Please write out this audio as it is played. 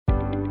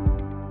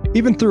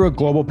Even through a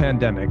global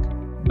pandemic,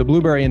 the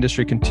blueberry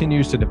industry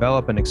continues to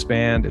develop and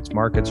expand its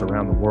markets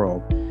around the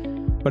world.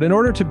 But in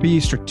order to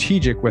be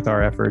strategic with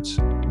our efforts,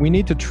 we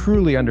need to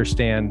truly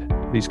understand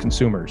these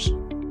consumers.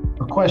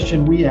 A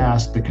question we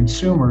ask the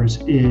consumers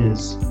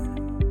is,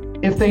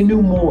 if they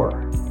knew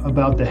more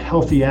about the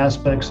healthy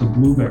aspects of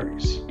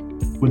blueberries,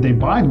 would they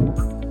buy more?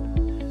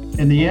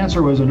 And the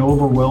answer was an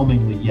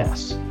overwhelmingly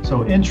yes.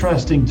 So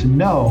interesting to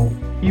know,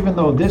 even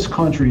though this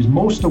country is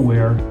most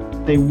aware,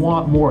 they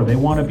want more. They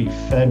want to be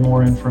fed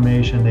more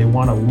information. They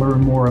want to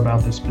learn more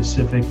about the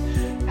specific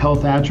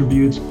health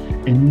attributes.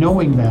 And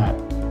knowing that,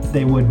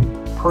 they would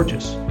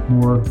purchase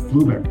more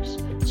blueberries,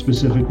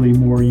 specifically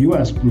more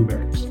U.S.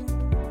 blueberries.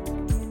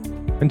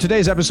 In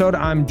today's episode,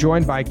 I'm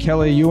joined by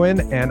Kelly Ewan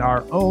and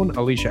our own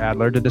Alicia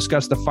Adler to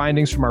discuss the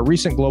findings from our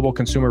recent global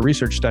consumer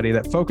research study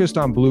that focused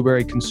on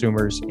blueberry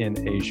consumers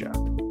in Asia.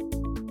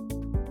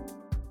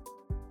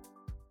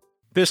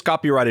 This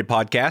copyrighted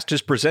podcast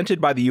is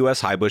presented by the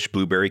U.S. Highbush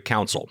Blueberry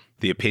Council.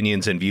 The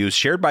opinions and views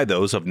shared by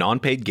those of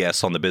non-paid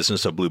guests on the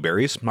business of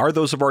blueberries are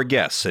those of our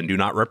guests and do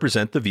not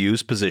represent the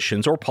views,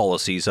 positions, or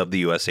policies of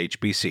the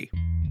USHBC.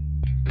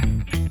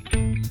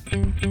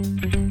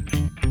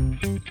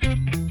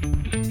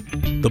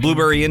 The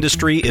blueberry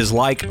industry is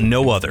like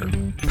no other,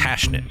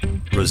 passionate,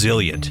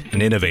 resilient,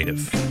 and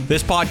innovative.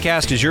 This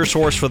podcast is your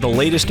source for the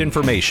latest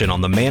information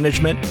on the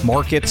management,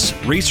 markets,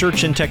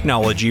 research, and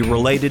technology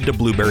related to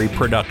blueberry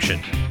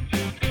production.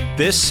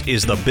 This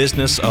is the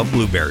business of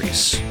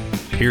blueberries.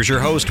 Here's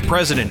your host,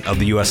 President of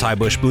the U.S.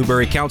 Highbush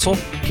Blueberry Council,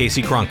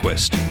 Casey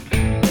Cronquist.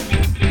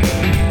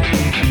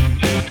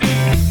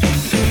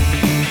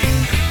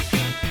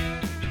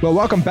 Well,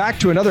 welcome back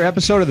to another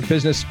episode of The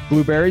Business of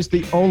Blueberries,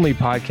 the only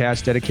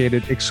podcast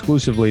dedicated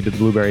exclusively to the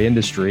blueberry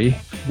industry.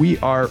 We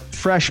are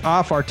fresh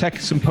off our tech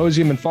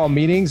symposium and fall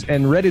meetings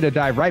and ready to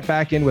dive right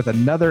back in with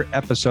another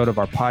episode of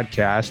our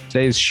podcast.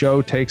 Today's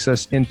show takes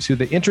us into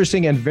the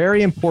interesting and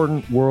very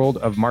important world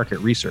of market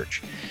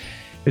research.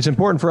 It's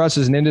important for us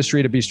as an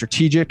industry to be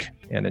strategic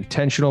and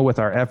intentional with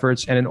our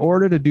efforts. And in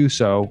order to do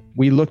so,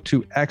 we look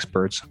to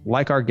experts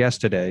like our guest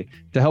today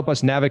to help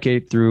us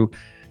navigate through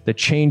the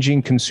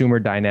changing consumer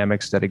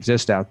dynamics that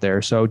exist out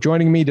there. So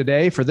joining me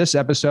today for this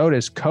episode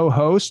is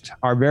co-host,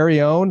 our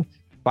very own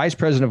Vice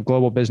President of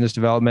Global Business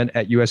Development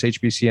at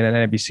USHBC and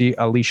NIBC,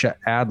 Alicia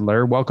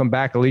Adler. Welcome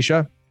back,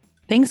 Alicia.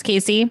 Thanks,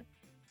 Casey.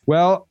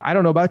 Well, I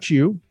don't know about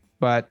you,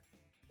 but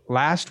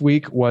last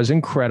week was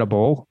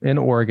incredible in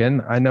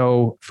Oregon. I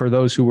know for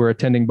those who were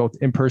attending both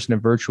in person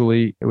and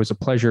virtually, it was a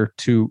pleasure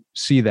to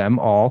see them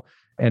all.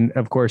 And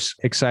of course,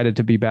 excited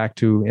to be back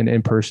to an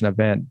in-person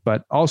event,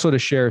 but also to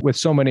share with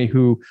so many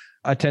who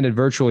attended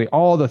virtually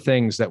all the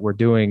things that we're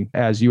doing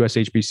as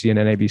USHBC and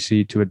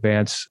NIBC to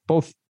advance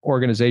both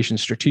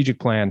organizations' strategic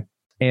plan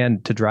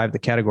and to drive the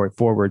category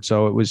forward.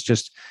 So it was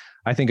just,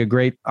 I think, a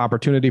great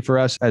opportunity for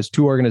us as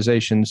two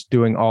organizations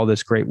doing all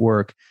this great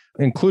work.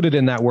 Included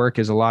in that work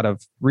is a lot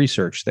of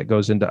research that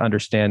goes into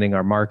understanding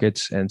our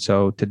markets. And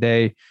so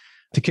today,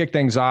 to kick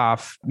things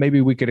off,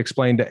 maybe we could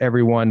explain to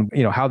everyone,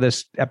 how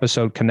this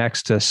episode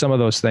connects to some of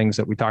those things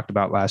that we talked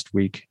about last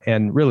week,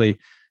 and really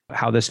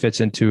how this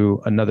fits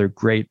into another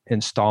great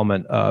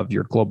installment of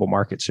your global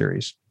market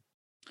series.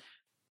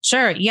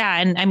 Sure. Yeah.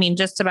 And I mean,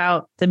 just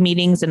about the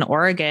meetings in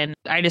Oregon,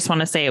 I just want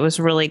to say it was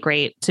really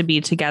great to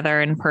be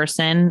together in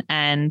person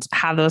and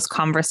have those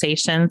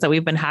conversations that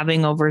we've been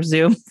having over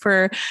Zoom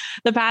for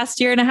the past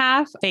year and a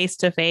half, face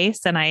to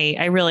face. And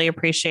I really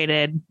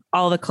appreciated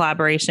all the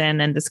collaboration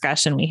and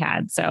discussion we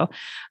had. So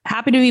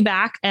happy to be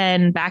back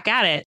and back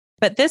at it.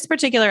 But this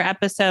particular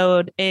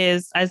episode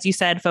is, as you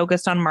said,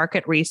 focused on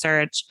market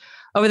research.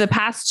 Over the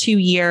past 2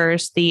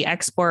 years, the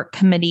Export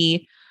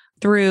Committee,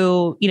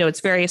 through its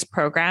various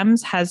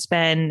programs, has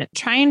been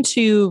trying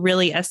to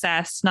really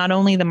assess not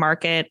only the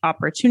market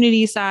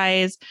opportunity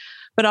size,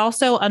 but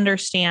also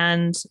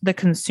understand the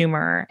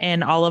consumer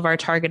in all of our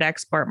target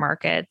export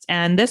markets.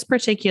 And this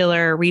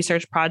particular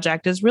research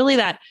project is really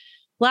that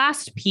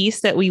last piece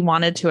that we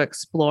wanted to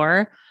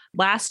explore.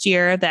 Last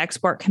year, the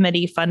Export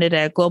Committee funded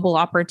a global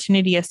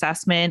opportunity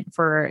assessment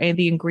for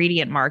the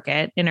ingredient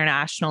market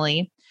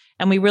internationally.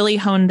 And we really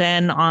honed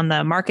in on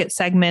the market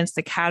segments,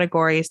 the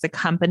categories, the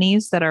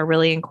companies that are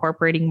really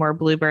incorporating more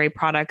blueberry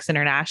products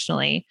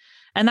internationally.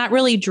 And that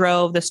really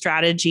drove the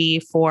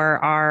strategy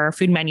for our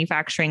food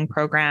manufacturing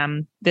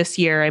program this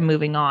year and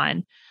moving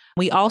on.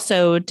 We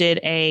also did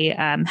a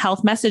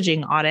health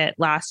messaging audit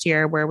last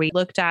year where we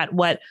looked at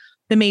what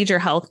the major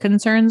health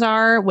concerns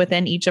are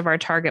within each of our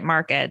target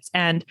markets.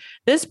 And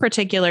this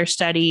particular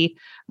study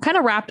kind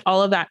of wrapped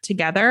all of that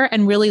together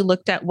and really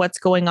looked at what's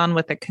going on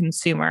with the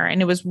consumer.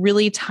 And it was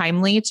really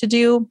timely to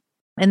do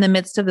in the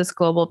midst of this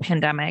global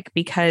pandemic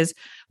because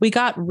we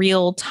got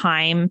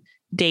real-time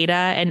data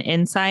and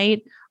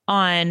insight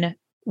on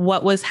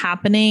what was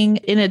happening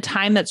in a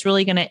time that's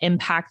really going to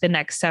impact the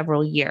next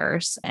several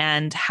years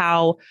and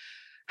how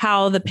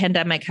how the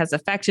pandemic has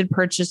affected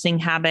purchasing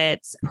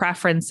habits,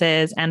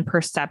 preferences, and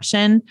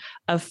perception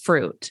of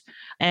fruit.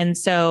 And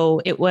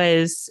so it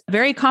was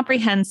very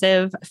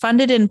comprehensive,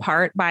 funded in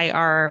part by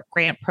our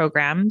grant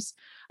programs,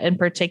 in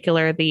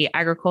particular, the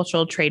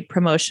Agricultural Trade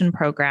Promotion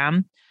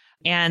Program.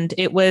 And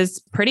it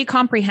was pretty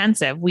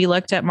comprehensive. We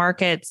looked at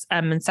markets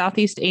in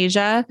Southeast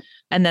Asia,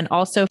 and then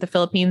also the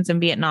Philippines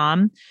and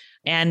Vietnam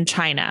and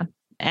China.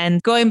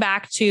 And going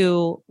back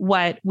to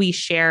what we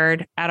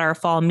shared at our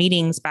fall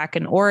meetings back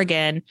in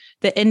Oregon,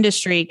 the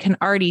industry can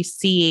already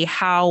see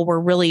how we're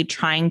really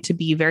trying to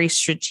be very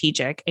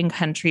strategic in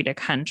country to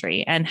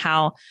country, and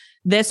how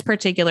this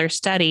particular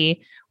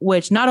study,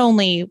 which not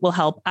only will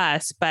help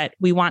us, but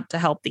we want to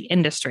help the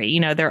industry,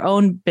 their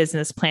own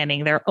business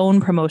planning, their own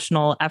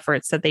promotional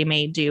efforts that they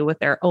may do with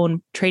their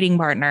own trading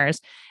partners.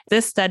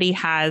 This study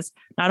has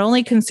not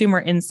only consumer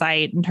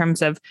insight in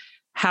terms of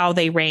how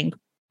they rank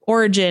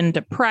origin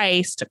to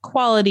price to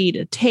quality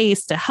to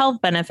taste to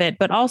health benefit,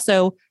 but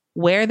also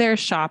where they're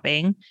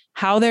shopping,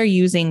 how they're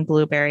using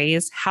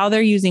blueberries, how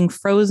they're using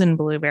frozen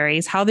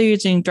blueberries, how they're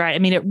using dry. I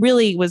mean, it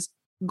really was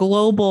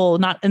global,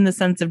 not in the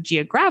sense of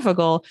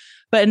geographical,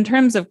 but in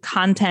terms of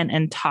content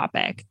and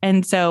topic.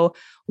 And so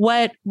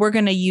what we're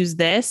going to use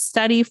this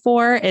study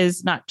for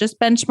is not just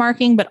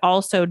benchmarking, but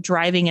also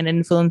driving and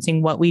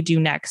influencing what we do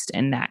next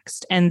and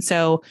next. And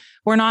so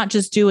we're not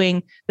just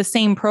doing the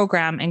same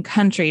program in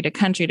country to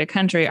country to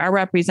country. Our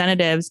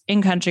representatives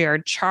in country are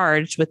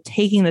charged with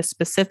taking the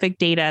specific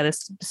data,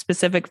 the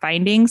specific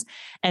findings,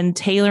 and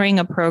tailoring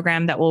a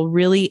program that will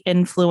really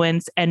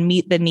influence and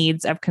meet the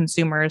needs of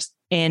consumers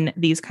in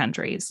these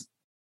countries.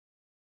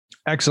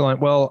 Excellent.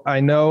 Well, I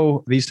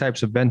know these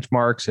types of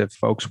benchmarks, if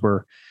folks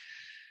were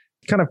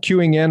kind of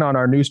queuing in on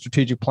our new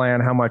strategic plan,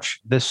 how much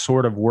this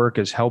sort of work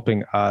is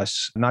helping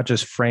us not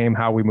just frame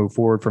how we move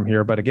forward from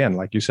here, but again,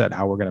 like you said,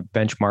 how we're going to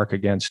benchmark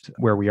against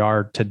where we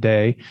are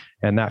today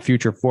and that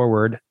future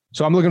forward.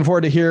 So I'm looking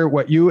forward to hear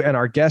what you and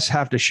our guests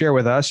have to share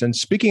with us. And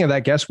speaking of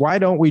that, guest, why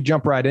don't we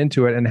jump right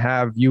into it and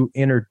have you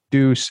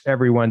introduce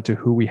everyone to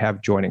who we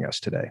have joining us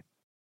today?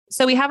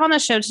 So we have on the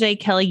show today,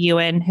 Kelly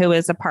Ewan, who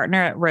is a partner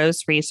at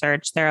Rose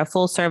Research. They're a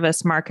full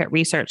service market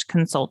research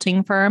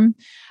consulting firm.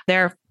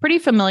 They're pretty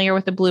familiar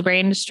with the blueberry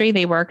industry.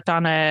 They worked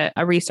on a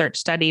research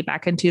study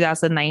back in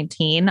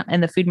 2019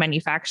 in the food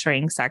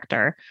manufacturing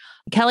sector.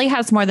 Kelly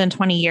has more than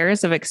 20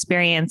 years of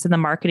experience in the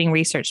marketing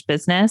research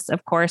business,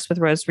 of course, with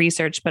Rose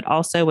Research, but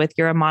also with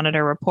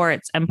Euromonitor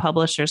Reports and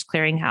Publishers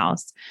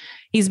Clearinghouse.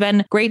 He's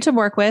been great to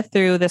work with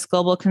through this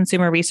global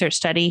consumer research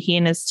study. He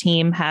and his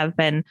team have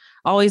been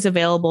always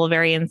available,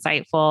 very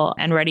insightful,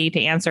 and ready to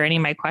answer any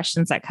of my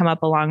questions that come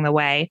up along the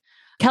way.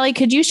 Kelly,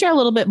 could you share a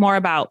little bit more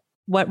about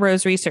what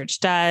Rose Research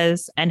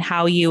does and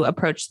how you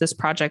approach this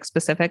project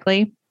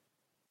specifically?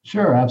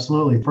 Sure,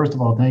 absolutely. First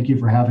of all, thank you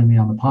for having me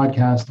on the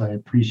podcast. I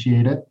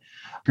appreciate it.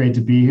 Great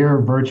to be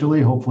here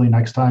virtually. Hopefully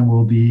next time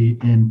we'll be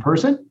in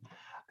person.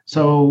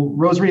 So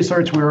Rose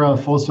Research, we're a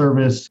full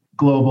service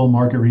global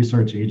market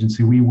research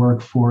agency. We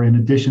work for, in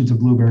addition to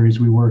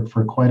blueberries, we work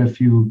for quite a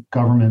few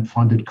government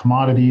funded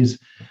commodities.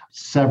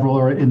 Several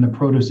are in the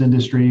produce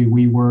industry.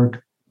 We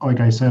work, like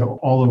I said,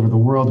 all over the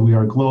world. We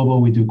are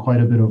global. We do quite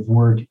a bit of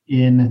work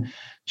in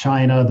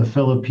China, the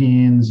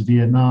Philippines,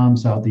 Vietnam,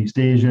 Southeast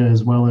Asia,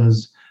 as well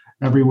as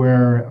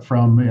everywhere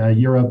from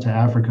Europe to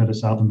Africa to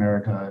South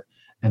America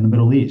and the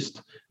Middle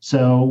East.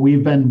 So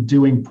we've been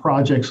doing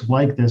projects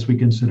like this. We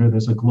consider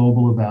this a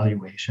global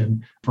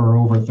evaluation for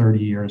over 30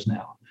 years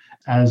now.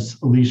 As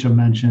Alicia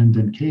mentioned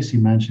and Casey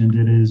mentioned,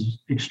 it is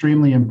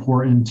extremely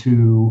important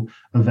to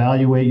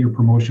evaluate your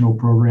promotional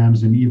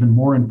programs, and even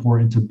more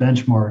important to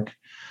benchmark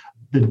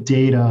the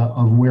data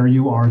of where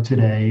you are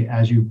today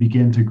as you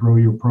begin to grow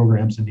your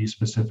programs in these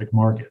specific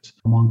markets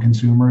among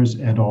consumers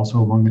and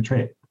also among the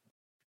trade.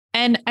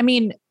 And I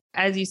mean,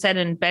 as you said,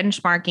 in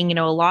benchmarking,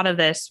 a lot of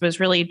this was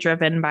really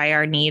driven by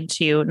our need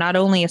to not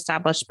only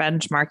establish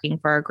benchmarking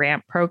for our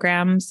grant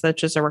programs,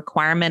 such as a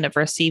requirement of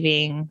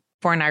receiving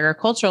foreign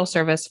agricultural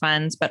service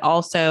funds, but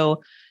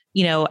also,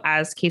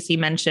 as Casey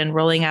mentioned,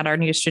 rolling out our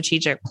new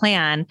strategic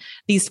plan.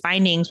 These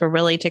findings were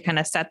really to kind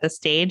of set the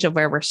stage of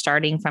where we're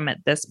starting from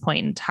at this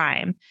point in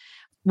time.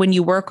 When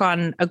you work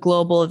on a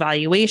global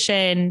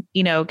evaluation,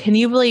 can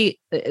you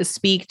really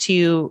speak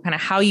to kind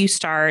of how you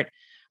start?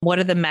 What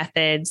are the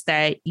methods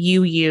that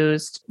you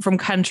used from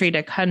country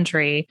to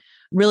country,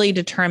 really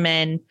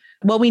determine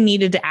what we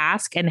needed to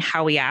ask and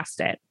how we asked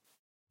it?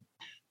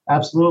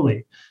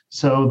 Absolutely.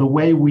 So the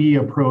way we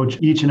approach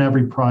each and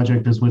every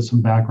project is with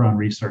some background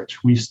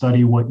research. We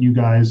study what you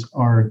guys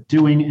are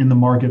doing in the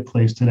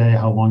marketplace today,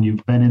 how long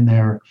you've been in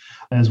there,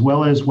 as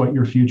well as what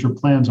your future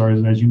plans are,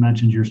 as you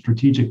mentioned, your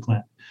strategic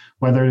plan.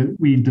 Whether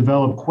we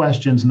develop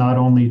questions not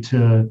only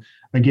to,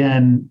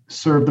 again,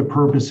 serve the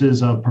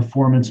purposes of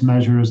performance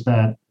measures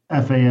that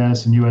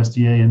FAS and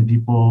USDA and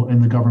people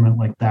in the government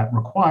like that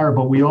require,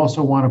 but we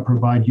also want to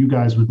provide you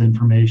guys with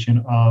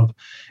information of,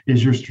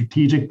 is your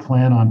strategic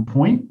plan on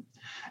point?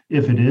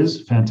 If it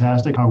is,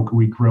 fantastic. How can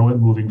we grow it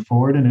moving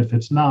forward? And if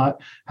it's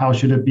not, how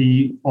should it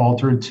be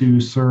altered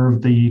to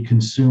serve the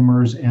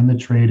consumers and the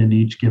trade in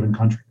each given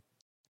country?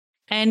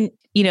 And,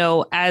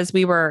 as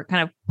we were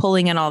kind of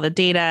pulling in all the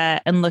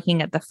data and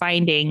looking at the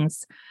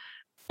findings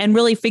and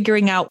really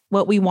figuring out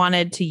what we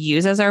wanted to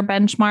use as our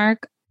benchmark,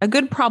 a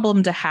good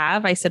problem to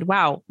have, I said,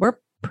 wow, we're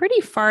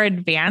pretty far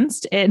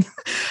advanced in,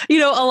 a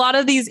lot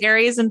of these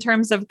areas in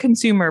terms of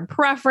consumer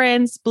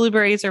preference.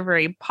 Blueberries are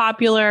very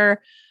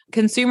popular.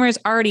 Consumers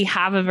already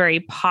have a very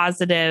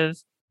positive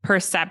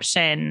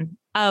perception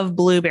of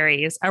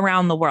blueberries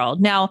around the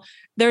world. Now,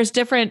 there's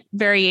different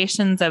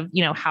variations of,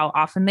 how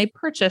often they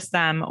purchase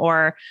them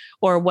or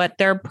what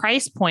their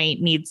price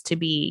point needs to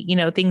be,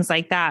 things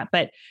like that.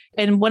 But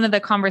and one of the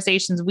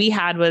conversations we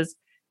had was,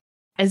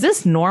 is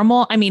this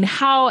normal? I mean,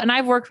 and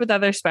I've worked with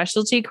other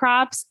specialty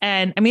crops,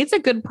 and I mean, it's a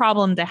good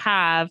problem to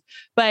have,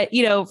 but,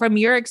 from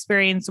your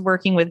experience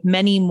working with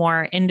many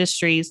more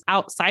industries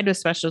outside of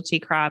specialty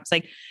crops,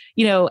 like,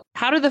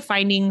 how do the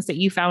findings that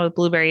you found with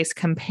blueberries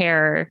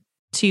compare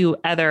to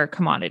other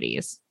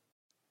commodities?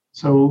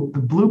 So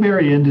the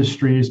blueberry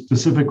industry,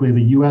 specifically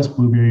the U.S.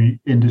 blueberry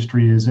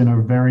industry, is in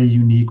a very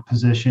unique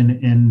position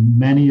in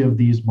many of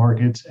these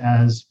markets,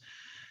 as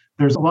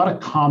there's a lot of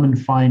common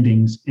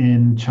findings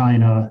in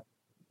China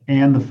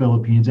and the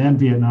Philippines and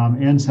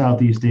Vietnam and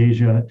Southeast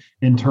Asia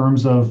in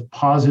terms of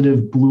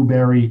positive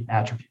blueberry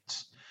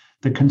attributes.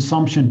 The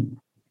consumption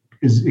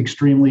is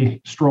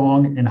extremely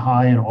strong and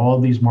high in all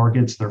of these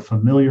markets. They're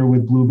familiar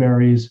with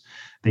blueberries.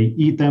 They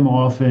eat them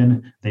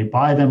often. They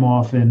buy them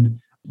often.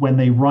 When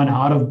they run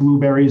out of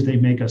blueberries, they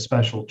make a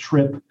special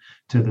trip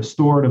to the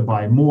store to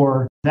buy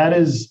more. That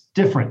is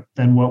different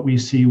than what we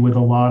see with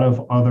a lot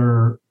of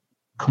other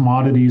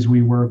commodities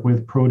we work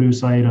with,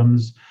 produce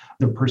items.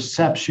 The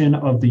perception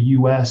of the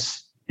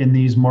U.S. in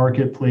these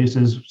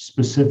marketplaces,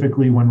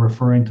 specifically when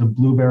referring to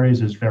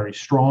blueberries, is very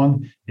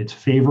strong. It's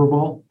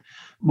favorable.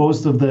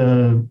 Most of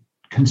the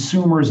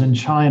consumers in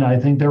China, I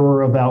think there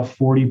were about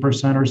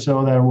 40% or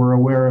so that were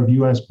aware of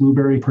U.S.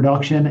 blueberry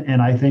production.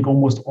 And I think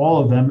almost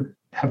all of them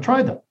have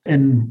tried them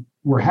and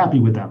were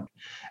happy with them.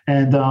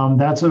 And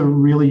that's a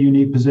really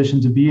unique position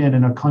to be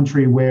in a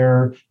country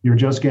where you're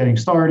just getting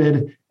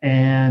started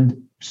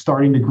and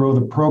starting to grow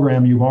the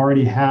program. You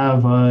already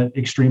have an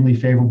extremely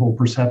favorable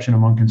perception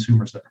among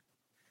consumers there.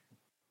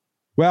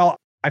 Well,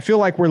 I feel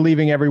like we're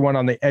leaving everyone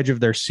on the edge of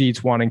their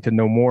seats wanting to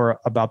know more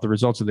about the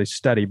results of this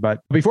study. But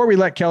before we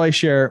let Kelly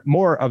share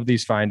more of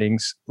these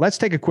findings, let's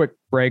take a quick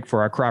break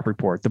for our crop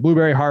report. The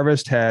blueberry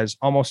harvest has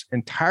almost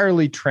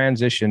entirely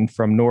transitioned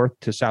from North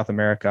to South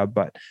America,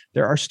 but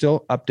there are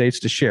still updates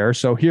to share.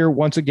 So here,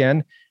 once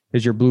again,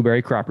 is your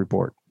blueberry crop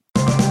report.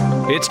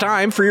 It's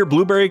time for your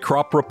Blueberry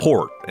Crop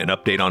Report, an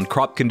update on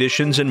crop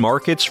conditions and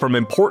markets from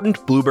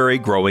important blueberry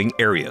growing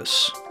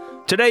areas.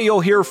 Today,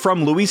 you'll hear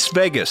from Luis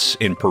Vegas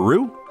in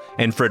Peru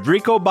and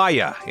Federico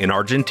Baya in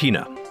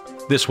Argentina.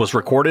 This was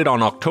recorded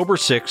on October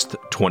 6th,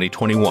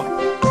 2021.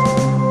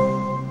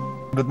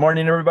 Good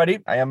morning, everybody.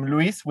 I am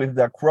Luis with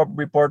the crop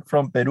report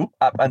from Peru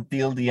up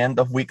until the end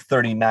of week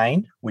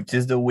 39, which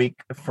is the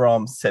week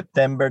from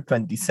September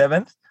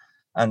 27th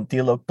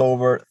until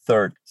October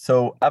 3rd.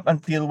 So up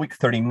until week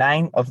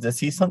 39 of the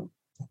season,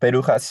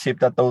 Peru has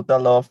shipped a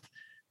total of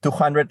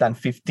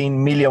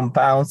 215 million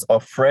pounds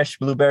of fresh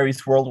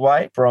blueberries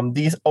worldwide. From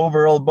this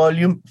overall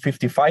volume,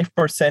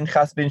 55%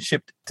 has been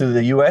shipped to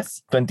the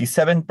US,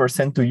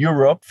 27% to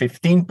Europe,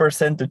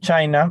 15% to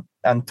China,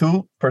 and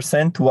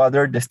 2% to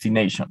other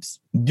destinations.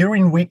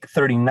 During week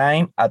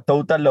 39, a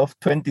total of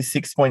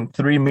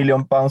 26.3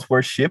 million pounds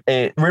were shipped,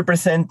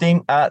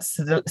 representing a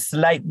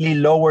slightly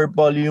lower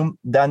volume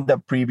than the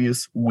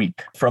previous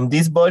week. From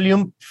this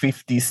volume,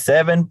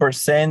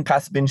 57%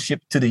 has been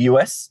shipped to the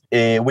US,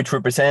 which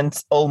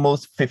represents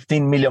almost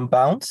 15 million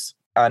pounds,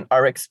 and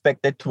are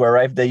expected to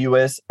arrive the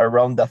US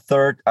around the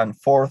 3rd and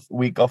 4th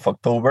week of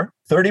October.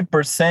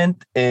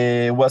 30%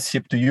 was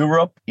shipped to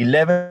Europe,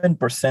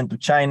 11% to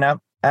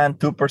China, and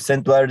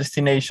 2% to other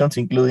destinations,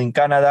 including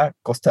Canada,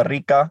 Costa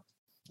Rica,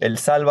 El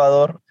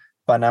Salvador,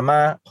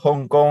 Panama,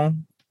 Hong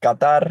Kong,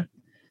 Qatar,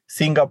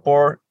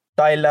 Singapore,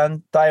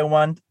 Thailand,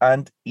 Taiwan,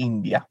 and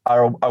India.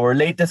 Our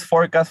latest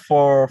forecast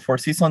for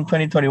season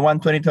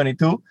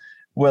 2021-2022,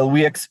 well,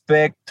 we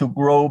expect to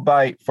grow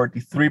by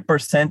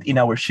 43% in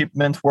our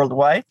shipments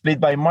worldwide. Split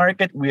by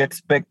market, we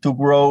expect to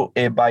grow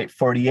by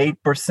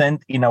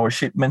 48% in our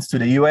shipments to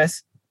the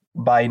US,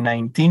 by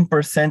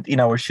 19% in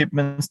our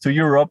shipments to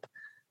Europe,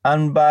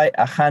 and by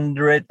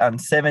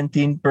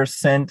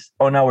 117%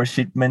 on our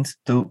shipments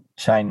to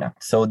China.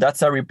 So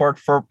that's a report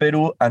for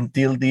Peru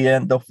until the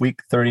end of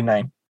week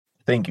 39.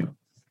 Thank you.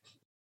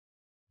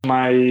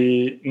 My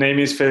name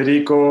is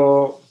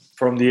Federico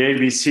from the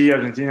ABC,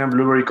 Argentinian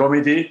Blueberry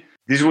Committee.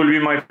 This will be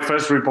my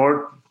first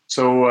report,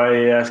 so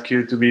I ask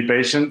you to be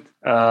patient.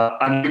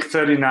 On week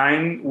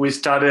 39, we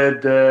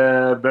started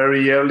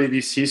very early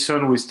this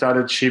season. We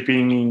started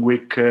shipping in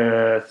week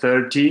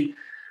 30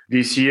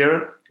 this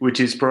year, which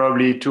is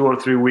probably 2 or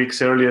 3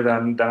 weeks earlier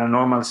than a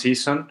normal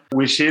season.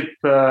 We ship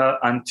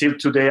until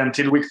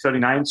week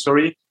 39,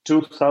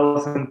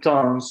 2,000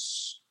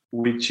 tons,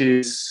 which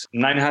is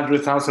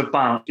 900,000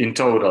 pounds in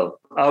total.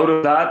 Out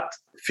of that,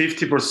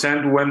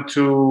 50% went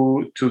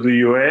to the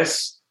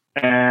US,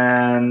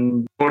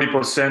 and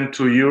 40%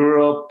 to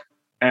Europe,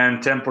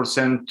 and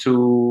 10%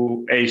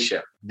 to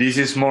Asia. This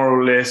is more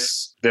or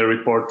less the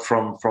report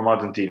from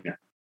Argentina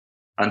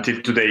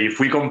until today. If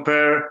we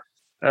compare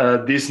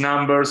these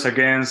numbers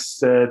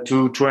against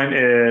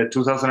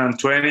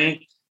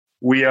 2020,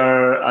 we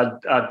are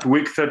at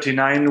week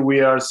 39, we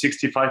are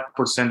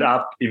 65%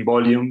 up in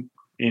volume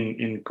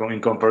in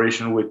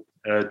comparison with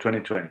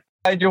 2020.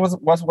 I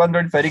just was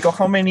wondering, Federico,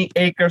 how many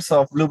acres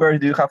of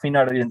blueberries do you have in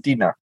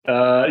Argentina?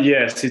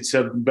 Yes, it's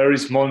a very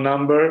small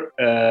number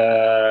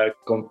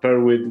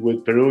compared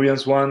with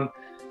Peruvian's one.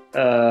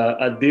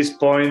 At this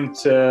point,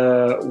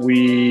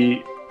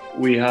 we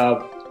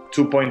have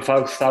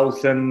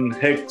 2,500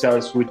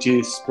 hectares, which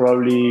is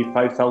probably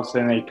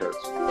 5,000 acres.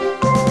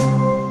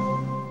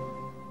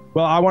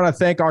 Well, I want to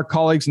thank our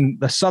colleagues in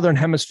the Southern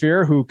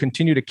Hemisphere who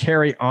continue to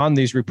carry on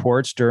these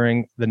reports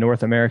during the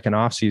North American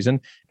off-season.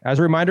 As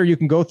a reminder, you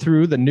can go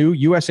through the new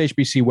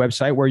USHBC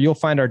website where you'll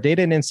find our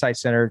Data and Insight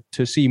Center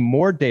to see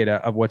more data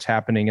of what's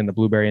happening in the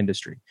blueberry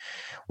industry.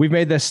 We've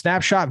made this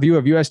snapshot view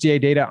of USDA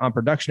data on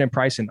production and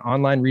price an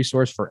online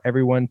resource for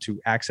everyone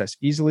to access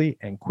easily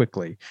and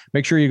quickly.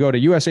 Make sure you go to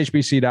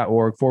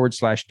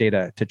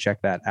ushbc.org/data to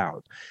check that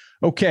out.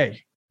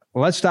 Okay.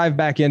 Let's dive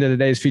back into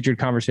today's featured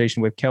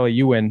conversation with Kelly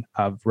Ewan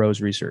of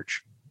Rose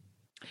Research.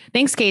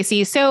 Thanks,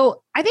 Casey.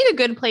 So I think a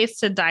good place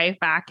to dive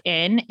back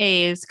in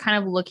is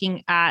kind of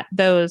looking at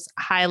those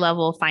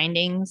high-level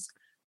findings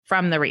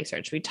from the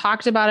research. We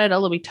talked about it a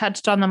little, we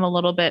touched on them a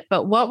little bit,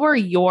 but what were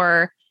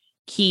your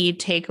key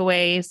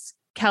takeaways,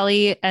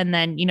 Kelly? And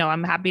then,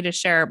 I'm happy to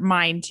share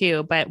mine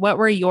too, but what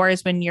were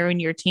yours when you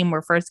and your team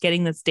were first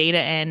getting this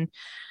data in?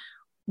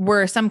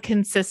 Were some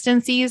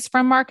consistencies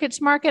from market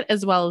to market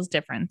as well as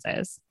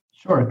differences?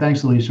 Sure.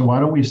 Thanks, Alicia. Why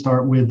don't we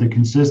start with the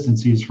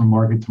consistencies from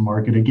market to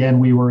market? Again,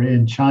 we were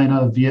in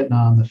China,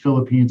 Vietnam, the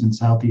Philippines, and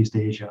Southeast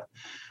Asia.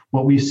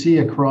 What we see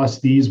across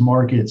these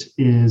markets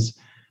is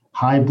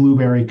high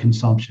blueberry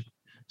consumption.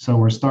 So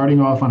we're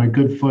starting off on a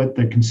good foot.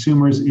 The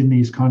consumers in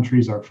these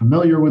countries are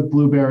familiar with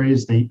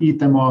blueberries. They eat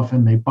them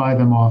often. They buy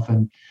them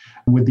often,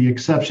 with the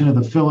exception of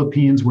the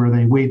Philippines, where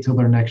they wait till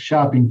their next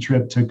shopping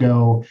trip to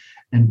go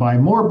and buy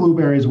more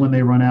blueberries when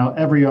they run out.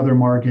 Every other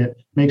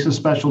market makes a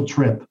special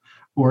trip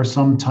or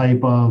some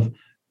type of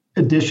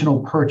additional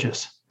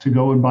purchase to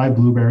go and buy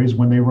blueberries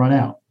when they run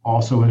out.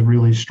 Also a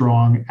really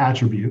strong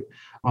attribute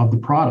of the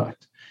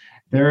product.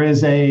 There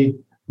is a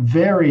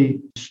very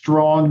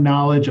strong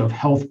knowledge of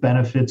health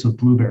benefits of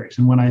blueberries.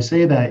 And when I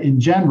say that, in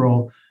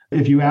general,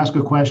 if you ask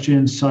a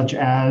question such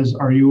as,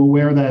 are you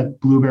aware that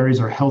blueberries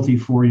are healthy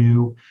for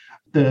you?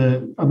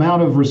 The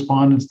amount of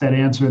respondents that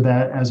answer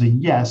that as a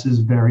yes is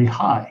very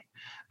high.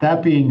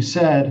 That being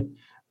said,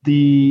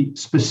 the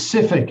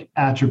specific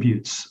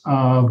attributes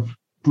of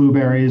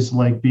blueberries,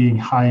 like being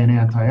high in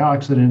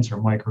antioxidants or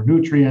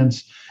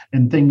micronutrients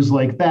and things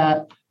like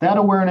that, that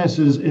awareness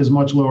is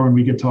much lower, and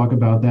we could talk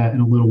about that in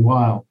a little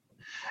while.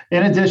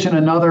 In addition,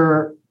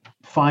 another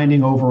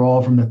finding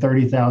overall from the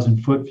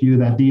 30,000-foot view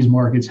that these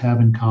markets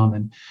have in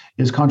common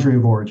is country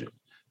of origin.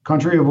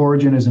 Country of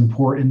origin is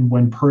important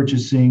when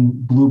purchasing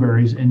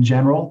blueberries in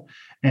general.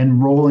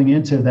 And rolling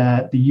into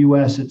that, the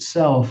U.S.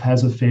 itself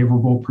has a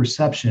favorable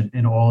perception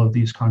in all of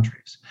these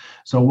countries.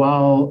 So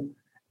while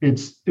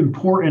it's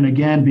important,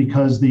 again,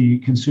 because the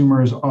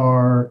consumers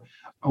are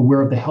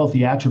aware of the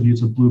healthy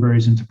attributes of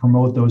blueberries and to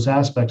promote those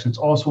aspects, it's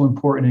also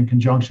important in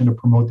conjunction to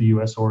promote the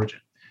U.S. origin,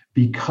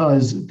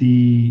 because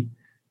the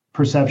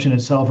perception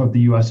itself of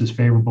the U.S. is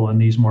favorable in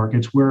these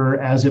markets,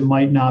 whereas it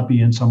might not be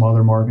in some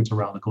other markets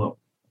around the globe.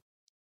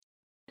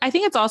 I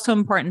think it's also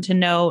important to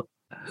note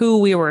who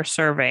we were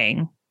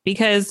surveying,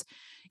 because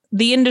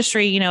the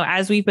industry,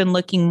 as we've been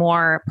looking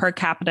more per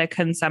capita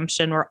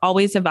consumption, we're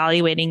always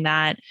evaluating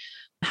that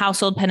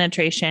household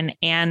penetration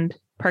and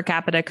per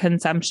capita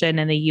consumption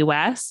in the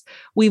US.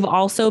 We've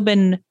also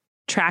been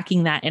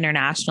tracking that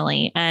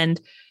internationally.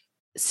 And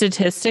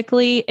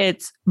statistically,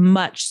 it's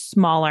much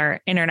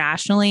smaller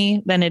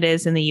internationally than it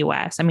is in the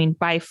US. I mean,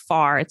 by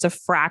far, it's a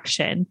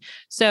fraction.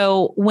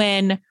 So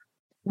when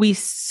we're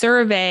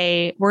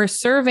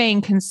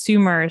surveying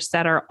consumers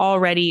that are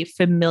already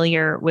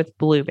familiar with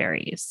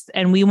blueberries.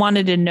 And we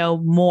wanted to know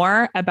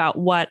more about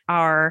what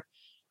our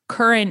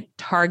current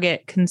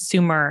target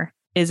consumer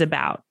is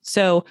about.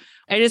 So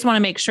I just want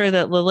to make sure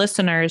that the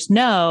listeners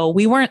know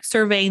we weren't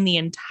surveying the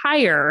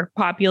entire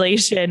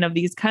population of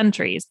these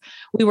countries.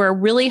 We were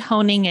really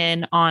honing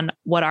in on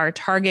what our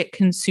target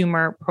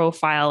consumer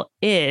profile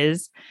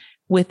is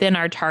within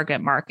our target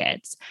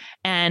markets.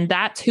 And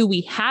that's who we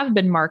have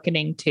been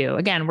marketing to.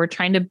 Again, we're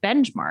trying to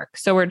benchmark.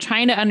 So we're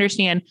trying to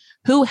understand,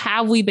 who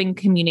have we been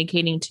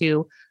communicating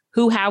to?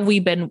 Who have we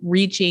been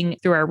reaching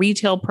through our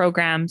retail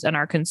programs and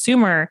our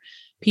consumer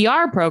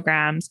PR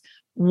programs?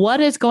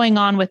 What is going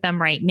on with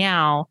them right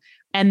now?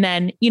 And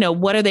then,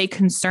 what are they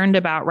concerned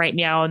about right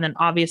now? And then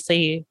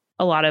obviously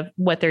a lot of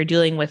what they're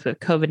dealing with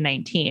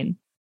COVID-19.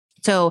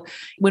 So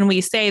when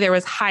we say there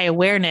was high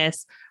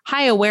awareness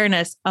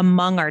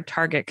among our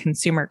target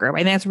consumer group, I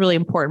think that's a really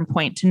important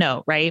point to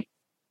note, right?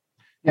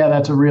 Yeah,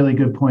 that's a really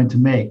good point to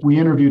make. We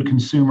interviewed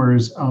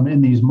consumers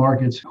in these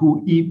markets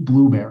who eat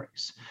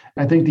blueberries.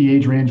 I think the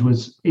age range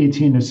was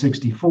 18 to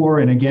 64.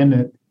 And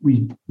again,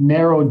 we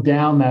narrowed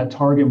down that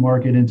target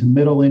market into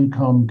middle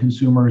income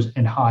consumers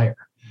and higher,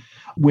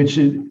 which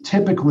is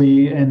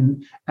typically,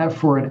 and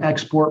for an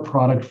export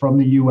product from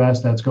the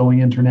US that's going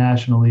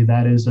internationally,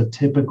 that is a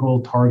typical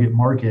target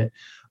market,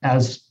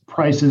 as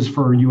prices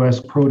for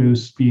US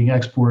produce being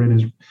exported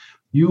is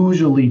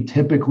usually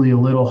typically a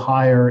little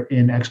higher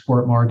in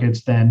export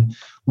markets than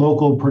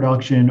local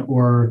production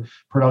or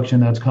production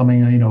that's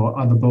coming,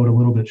 on the boat a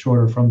little bit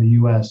shorter from the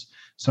US.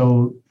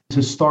 So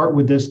to start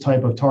with this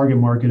type of target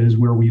market is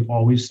where we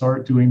always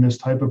start doing this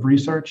type of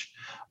research.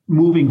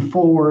 Moving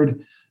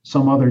forward,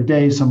 some other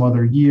day, some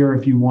other year,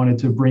 if you wanted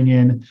to bring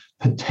in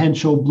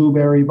potential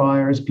blueberry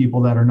buyers,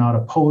 people that are not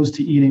opposed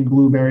to eating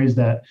blueberries,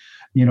 that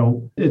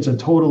it's a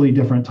totally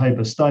different type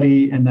of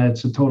study and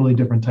that's a totally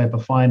different type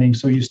of finding.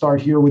 So you start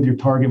here with your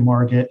target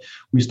market.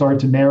 We start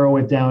to narrow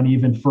it down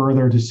even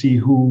further to see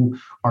who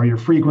are your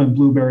frequent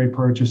blueberry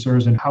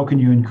purchasers and how can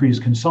you increase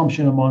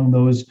consumption among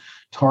those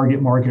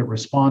target market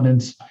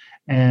respondents.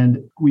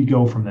 And we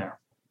go from there.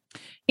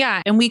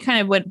 Yeah. And we kind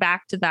of went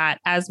back to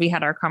that as we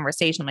had our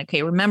conversation. Like,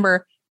 okay,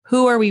 remember,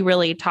 who are we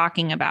really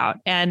talking about?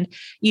 And,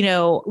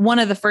 one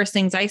of the first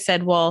things I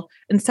said, well,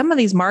 in some of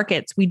these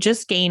markets, we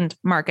just gained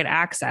market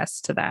access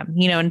to them.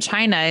 In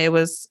China, it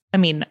was,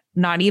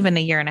 not even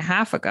a year and a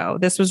half ago.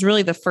 This was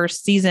really the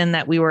first season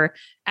that we were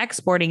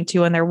exporting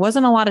to, and there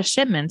wasn't a lot of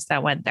shipments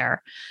that went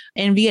there.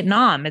 In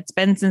Vietnam, it's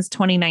been since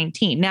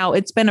 2019. Now,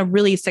 it's been a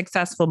really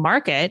successful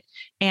market,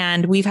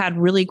 and we've had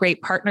really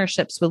great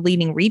partnerships with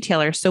leading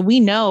retailers. So we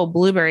know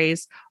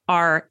blueberries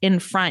are in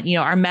front,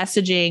 our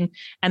messaging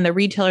and the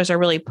retailers are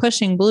really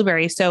pushing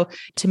blueberries. So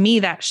to me,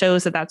 that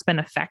shows that that's been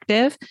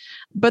effective,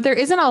 but there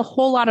isn't a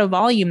whole lot of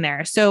volume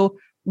there. So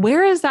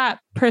where is that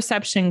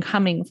perception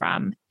coming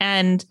from?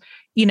 And,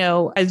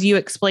 as you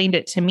explained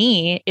it to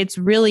me, it's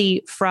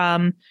really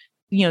from,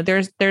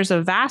 there's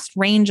a vast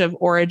range of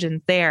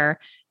origins there,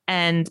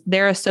 and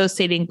they're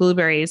associating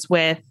blueberries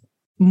with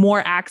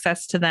more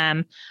access to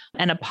them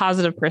and a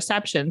positive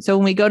perception. So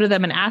when we go to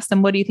them and ask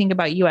them, what do you think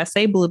about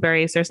USA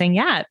blueberries? They're saying,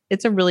 yeah,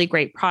 it's a really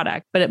great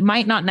product, but it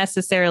might not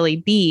necessarily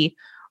be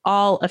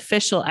all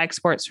official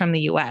exports from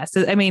the US.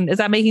 Is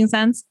that making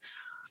sense?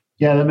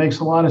 Yeah, that makes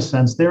a lot of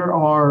sense. There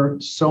are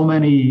so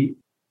many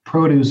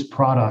produce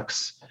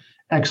products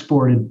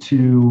exported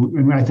to,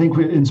 and I think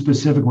in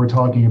specific, we're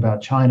talking about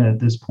China at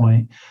this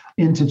point,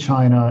 into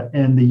China,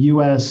 and the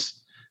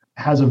US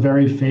has a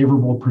very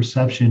favorable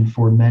perception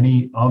for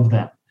many of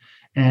them.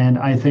 And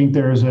I think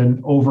there's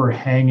an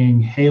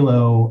overhanging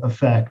halo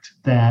effect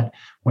that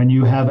when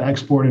you have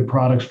exported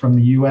products from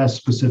the US,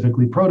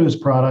 specifically produce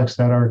products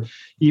that are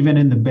even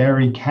in the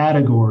berry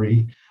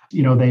category,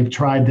 they've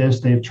tried this,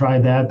 they've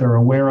tried that, they're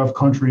aware of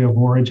country of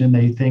origin,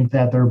 they think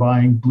that they're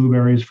buying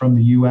blueberries from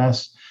the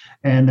US,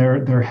 and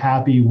they're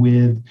happy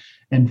with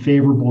and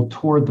favorable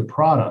toward the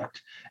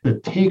product. The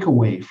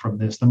takeaway from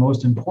this, the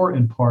most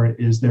important part,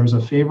 is there's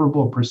a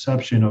favorable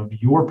perception of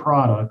your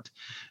product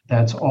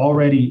that's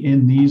already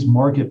in these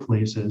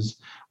marketplaces,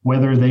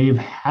 whether they've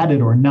had it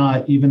or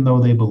not, even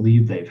though they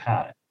believe they've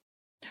had it.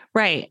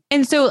 Right.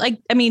 And so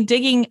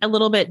digging a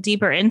little bit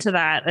deeper into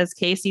that, as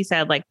Casey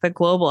said, like the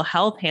global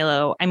health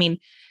halo,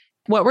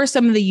 what were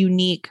some of the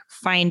unique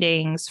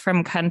findings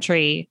from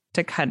country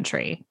to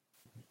country?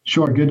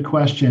 Sure. Good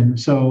question.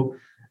 So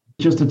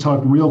just to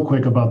talk real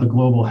quick about the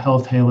global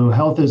health halo,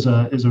 health is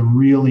a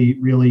really,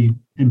 really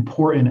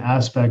important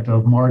aspect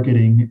of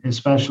marketing,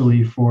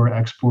 especially for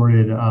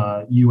exported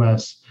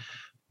U.S.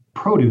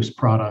 produce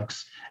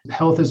products.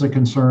 Health is a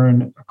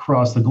concern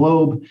across the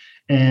globe,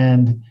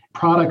 and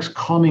products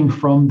coming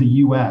from the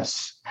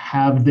U.S.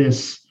 have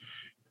this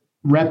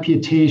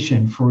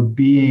reputation for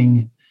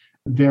being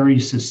very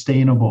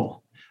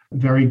sustainable,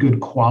 very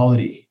good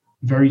quality,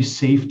 very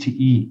safe to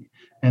eat.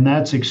 And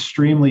that's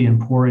extremely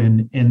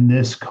important in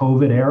this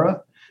COVID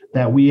era,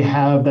 that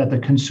the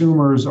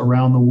consumers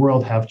around the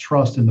world have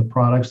trust in the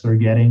products they're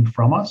getting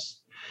from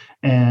us.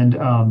 And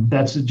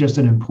that's just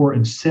an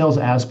important sales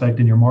aspect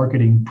in your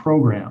marketing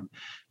program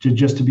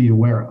to be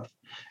aware of.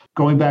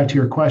 Going back to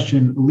your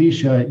question,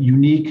 Alicia,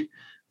 unique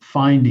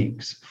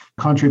findings,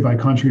 country by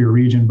country or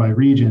region by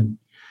region.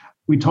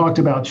 We talked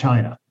about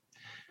China.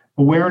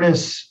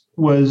 Awareness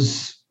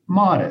was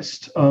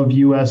modest of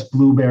U.S.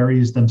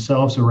 blueberries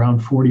themselves,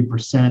 around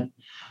 40%.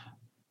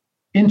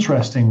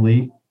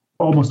 Interestingly,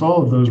 almost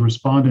all of those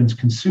respondents,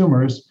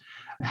 consumers,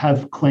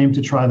 have claimed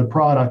to try the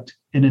product,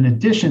 and in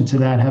addition to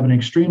that, have an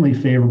extremely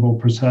favorable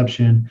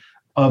perception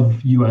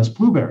of U.S.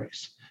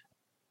 blueberries.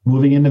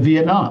 Moving into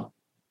Vietnam.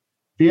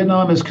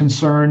 Vietnam is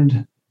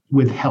concerned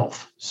with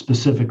health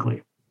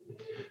specifically.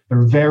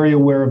 They're very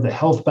aware of the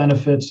health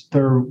benefits.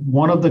 They're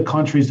one of the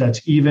countries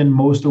that's even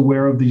most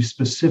aware of the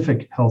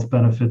specific health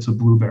benefits of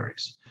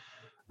blueberries.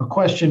 A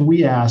question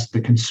we ask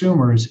the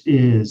consumers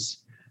is,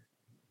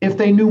 if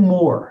they knew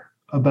more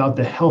about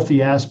the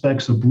healthy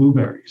aspects of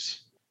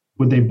blueberries,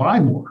 would they buy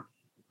more?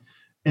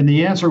 And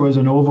the answer was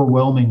an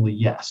overwhelmingly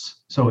yes.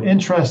 So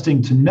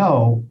interesting to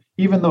know,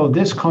 even though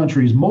this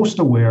country is most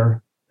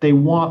aware, they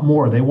want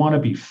more. They want to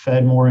be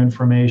fed more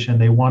information.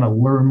 They want to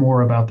learn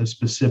more about the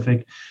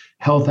specific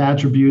health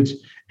attributes.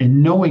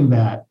 And knowing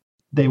that,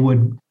 they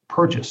would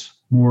purchase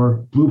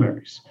more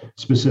blueberries,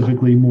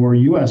 specifically more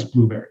US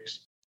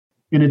blueberries.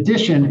 In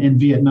addition, in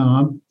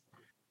Vietnam,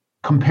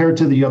 compared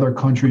to the other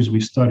countries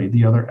we studied,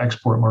 the other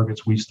export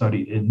markets we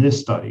studied in this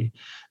study,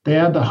 they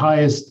had the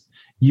highest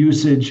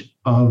usage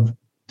of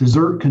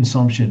dessert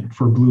consumption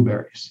for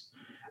blueberries,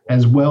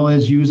 as well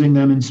as using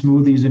them in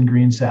smoothies and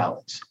green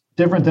salads.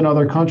 Different than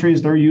other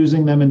countries, they're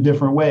using them in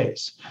different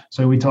ways.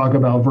 So we talk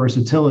about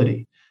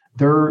versatility.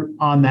 They're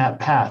on that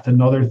path.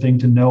 Another thing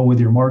to know with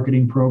your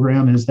marketing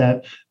program is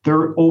that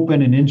they're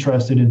open and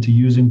interested into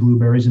using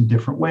blueberries in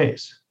different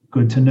ways.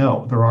 Good to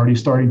know. They're already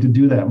starting to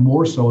do that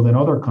more so than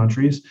other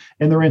countries,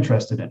 and they're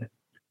interested in it.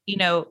 You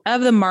know,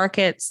 of the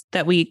markets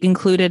that we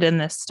included in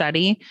this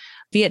study,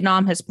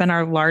 Vietnam has been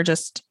our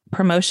largest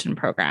promotion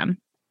program.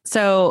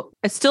 So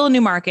it's still a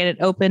new market. It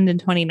opened in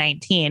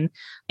 2019.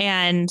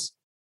 And,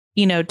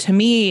 you know, to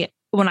me,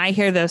 when I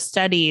hear those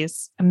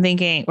studies, I'm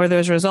thinking, or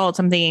those results,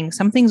 I'm thinking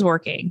something's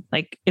working,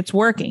 like it's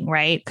working,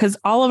 right? Because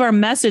all of our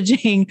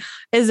messaging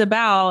is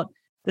about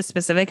the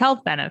specific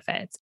health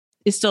benefits.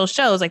 It still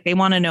shows like they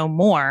want to know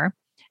more.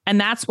 And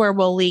that's where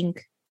we'll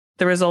link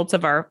the results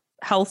of our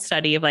health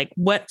study of like,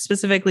 what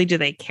specifically do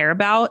they care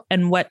about?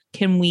 And what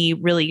can we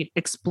really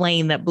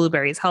explain that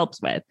blueberries helps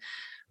with?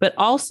 But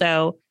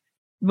also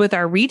with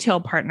our retail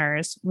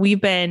partners,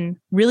 we've been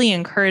really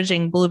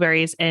encouraging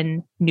blueberries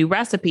in new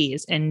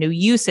recipes and new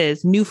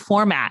uses, new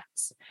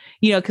formats,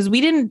 you know, because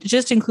we didn't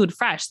just include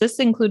fresh, this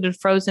included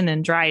frozen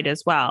and dried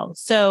as well.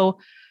 So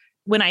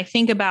when I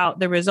think about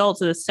the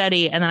results of the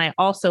study, and then I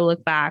also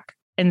look back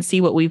and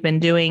see what we've been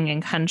doing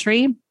in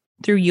country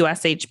through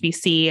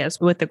USHBC,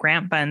 as with the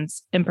grant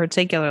funds in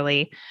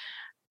particularly,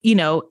 you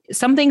know,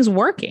 something's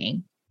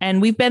working.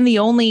 And we've been the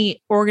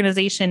only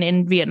organization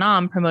in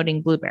Vietnam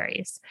promoting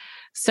blueberries.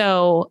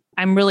 So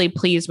I'm really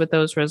pleased with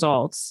those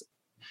results.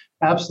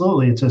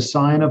 Absolutely. It's a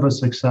sign of a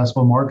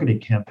successful marketing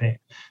campaign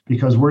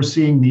because we're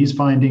seeing these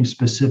findings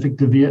specific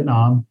to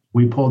Vietnam.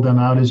 We pulled them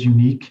out as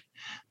unique.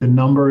 The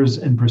numbers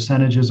and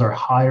percentages are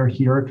higher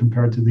here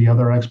compared to the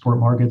other export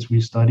markets we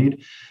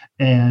studied.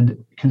 And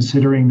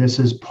considering this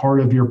is part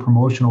of your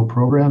promotional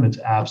program, it's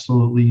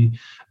absolutely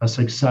a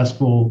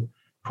successful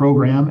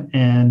program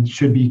and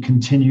should be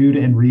continued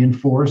and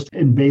reinforced.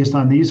 And based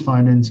on these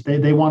findings,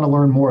 they want to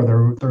learn more.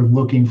 They're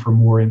looking for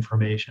more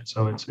information.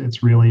 So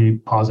it's really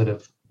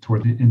positive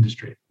toward the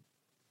industry.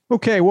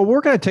 Okay, well,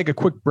 we're going to take a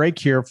quick break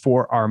here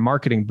for our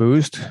marketing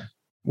boost.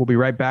 We'll be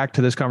right back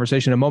to this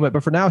conversation in a moment.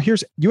 But for now,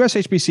 here's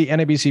USHBC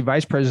NABC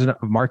Vice President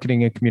of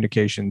Marketing and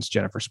Communications,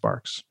 Jennifer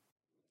Sparks.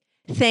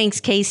 Thanks,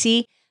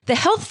 Casey. The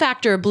health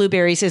factor of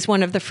blueberries is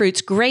one of the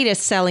fruit's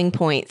greatest selling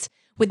points.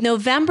 With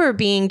November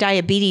being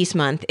Diabetes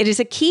Month, it is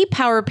a key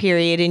power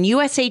period in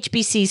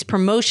USHBC's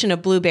promotion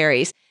of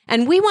blueberries,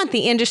 and we want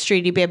the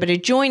industry to be able to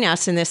join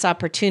us in this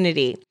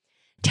opportunity.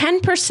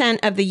 10%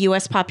 of the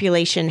U.S.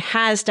 population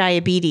has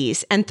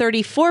diabetes, and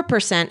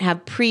 34%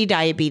 have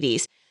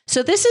pre-diabetes.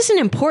 So this is an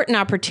important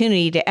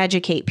opportunity to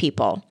educate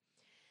people.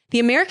 The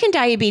American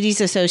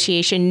Diabetes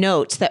Association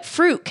notes that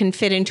fruit can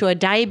fit into a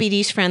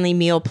diabetes-friendly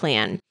meal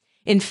plan.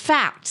 In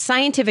fact,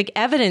 scientific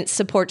evidence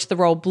supports the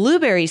role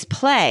blueberries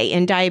play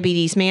in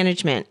diabetes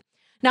management.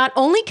 Not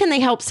only can they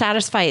help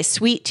satisfy a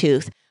sweet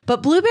tooth,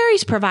 but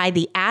blueberries provide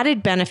the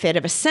added benefit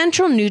of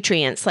essential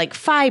nutrients like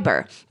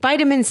fiber,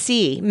 vitamin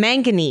C,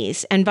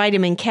 manganese, and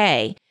vitamin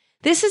K.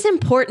 This is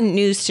important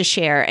news to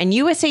share, and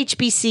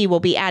USHBC will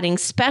be adding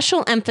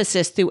special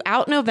emphasis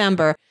throughout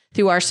November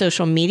through our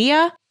social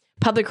media,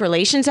 public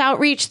relations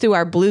outreach through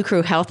our Blue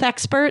Crew health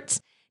experts,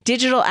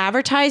 digital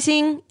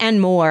advertising, and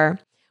more.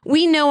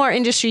 We know our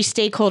industry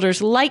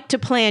stakeholders like to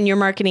plan your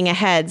marketing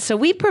ahead, so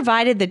we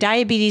provided the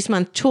Diabetes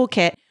Month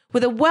Toolkit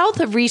with a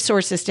wealth of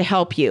resources to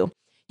help you.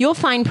 You'll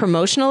find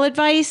promotional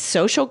advice,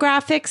 social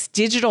graphics,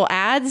 digital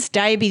ads,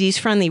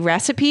 diabetes-friendly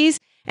recipes,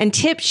 and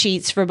tip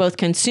sheets for both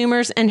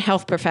consumers and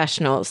health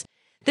professionals.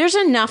 There's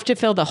enough to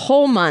fill the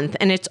whole month,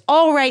 and it's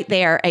all right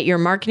there at your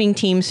marketing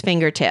team's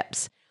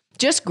fingertips.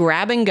 Just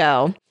grab and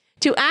go.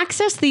 To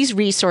access these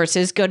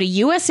resources, go to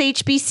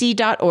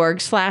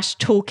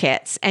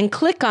ushbc.org/toolkits and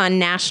click on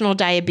National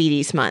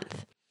Diabetes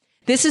Month.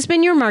 This has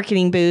been your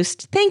marketing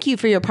boost. Thank you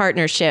for your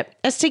partnership,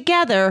 as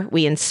together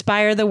we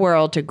inspire the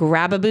world to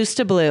grab a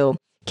boost of blue.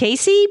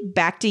 Casey,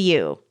 back to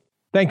you.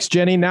 Thanks,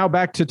 Jenny. Now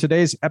back to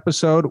today's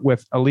episode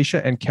with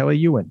Alicia and Kelly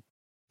Ewan.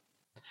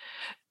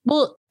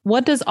 Well,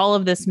 what does all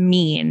of this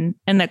mean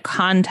in the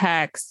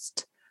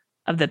context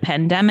of the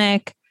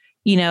pandemic?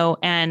 You know,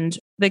 and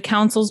the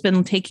council's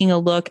been taking a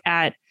look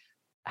at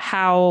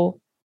how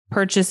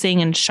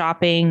purchasing and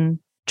shopping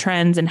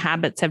trends and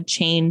habits have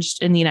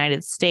changed in the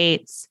United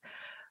States.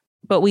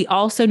 But we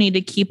also need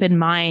to keep in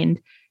mind,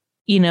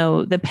 you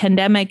know, the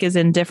pandemic is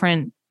in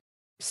different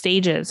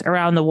stages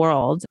around the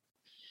world.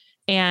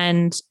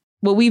 And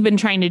what we've been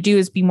trying to do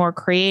is be more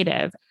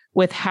creative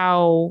with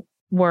how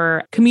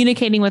we're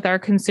communicating with our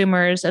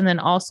consumers and then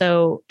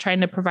also trying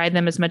to provide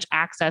them as much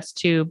access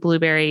to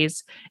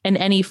blueberries in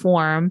any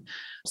form.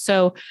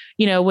 So,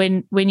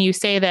 when you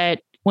say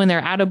that when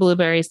they're out of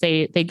blueberries,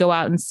 they go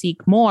out and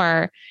seek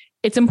more,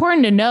 it's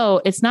important to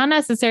know it's not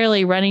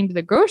necessarily running to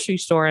the grocery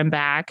store and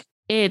back.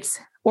 It's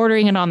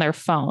ordering it on their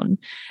phone,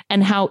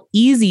 and how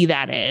easy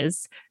that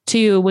is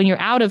to, when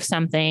you're out of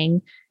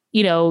something,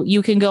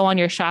 you can go on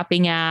your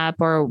shopping app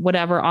or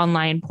whatever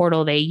online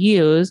portal they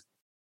use,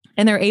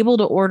 and they're able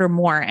to order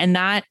more. And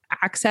that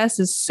access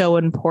is so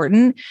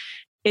important.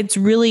 It's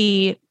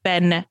really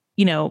been,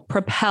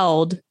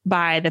 propelled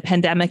by the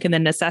pandemic and the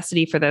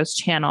necessity for those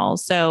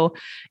channels. So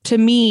to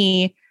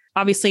me,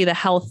 obviously the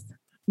health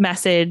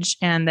message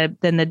and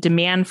then the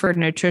demand for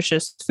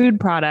nutritious food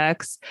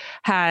products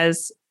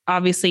has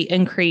obviously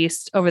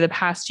increased over the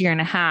past year and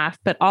a half,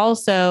 but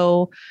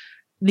also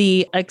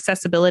the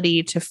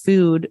accessibility to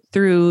food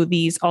through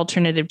these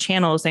alternative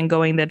channels and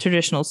going the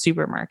traditional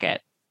supermarket.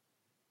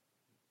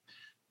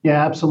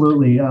 Yeah,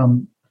 absolutely.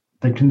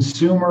 The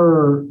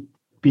consumer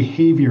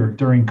behavior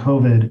during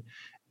COVID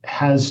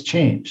has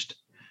changed.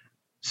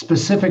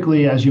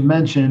 Specifically, as you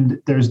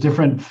mentioned, there's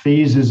different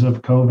phases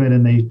of COVID,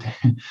 and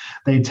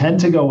they tend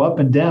to go up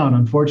and down.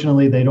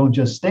 Unfortunately, they don't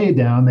just stay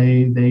down.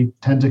 They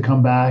tend to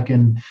come back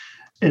in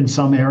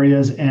some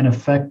areas and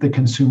affect the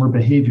consumer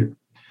behavior.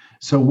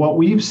 So what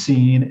we've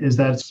seen is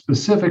that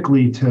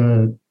specifically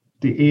to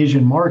the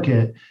Asian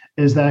market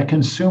is that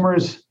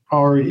consumers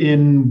are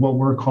in what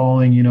we're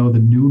calling, the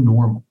new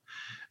normal.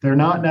 They're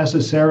not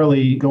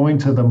necessarily going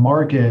to the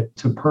market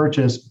to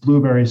purchase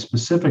blueberries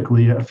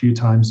specifically a few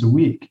times a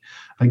week.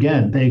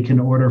 Again, they can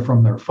order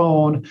from their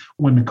phone.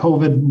 When the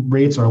COVID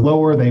rates are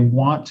lower, they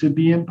want to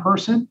be in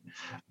person.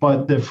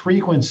 But the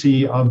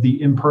frequency of the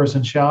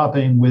in-person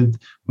shopping with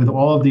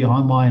all of the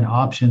online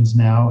options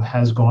now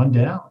has gone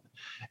down.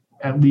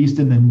 At least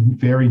in the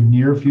very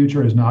near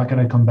future, is not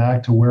going to come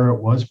back to where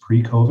it was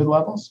pre-COVID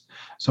levels.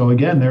 So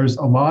again, there's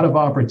a lot of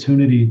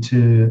opportunity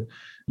to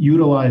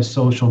utilize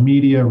social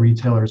media,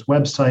 retailers'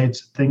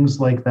 websites, things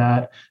like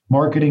that.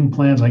 Marketing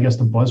plans, I guess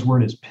the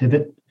buzzword is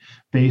pivot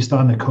based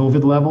on the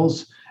COVID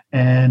levels,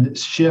 and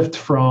shift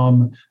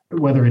from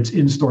whether it's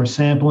in-store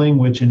sampling,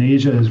 which in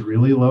Asia is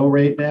really low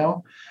right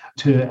now,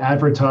 to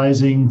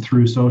advertising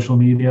through social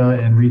media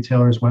and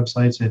retailers'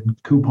 websites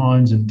and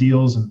coupons and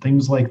deals and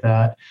things like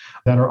that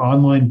are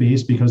online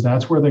based, because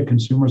that's where the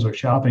consumers are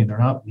shopping. They're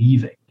not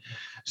leaving.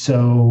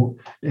 So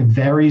it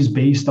varies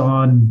based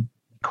on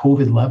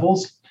COVID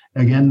levels.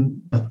 Again,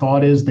 the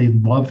thought is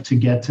they'd love to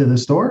get to the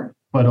store,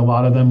 but a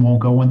lot of them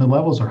won't go when the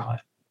levels are high.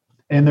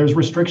 And there's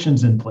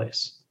restrictions in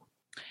place.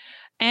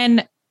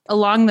 And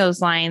along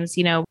those lines,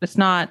 it's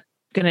not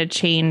going to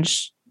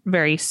change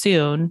very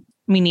soon.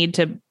 We need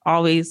to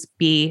always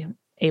be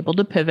able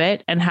to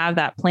pivot and have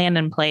that plan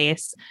in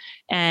place.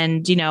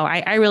 And,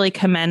 I really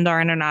commend our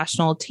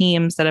international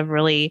teams that have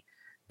really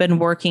been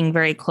working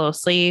very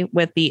closely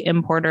with the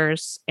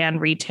importers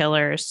and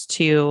retailers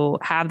to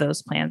have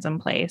those plans in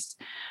place.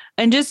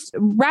 And just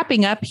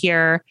wrapping up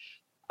here,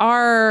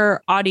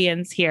 our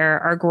audience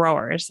here are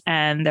growers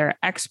and they're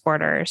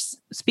exporters.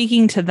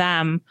 Speaking to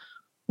them,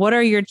 what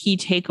are your key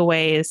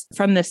takeaways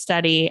from this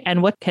study,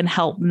 and what can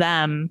help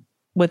them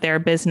with their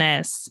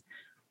business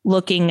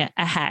looking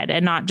ahead,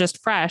 and not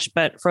just fresh,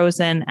 but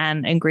frozen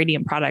and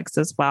ingredient products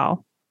as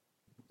well?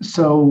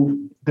 So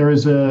there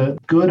is a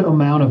good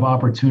amount of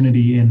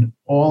opportunity in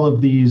all of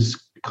these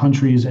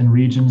countries and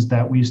regions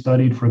that we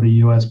studied for the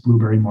U.S.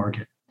 blueberry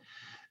market.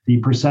 The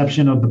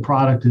perception of the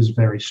product is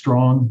very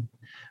strong.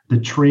 The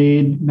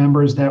trade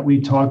members that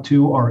we talk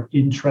to are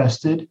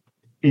interested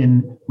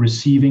in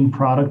receiving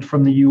product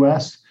from the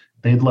U.S.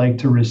 They'd like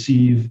to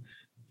receive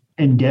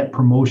and get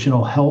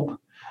promotional help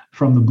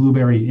from the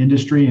blueberry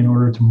industry in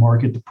order to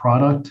market the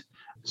product.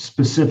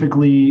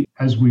 Specifically,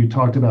 as we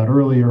talked about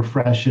earlier,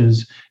 fresh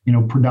is,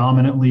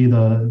 predominantly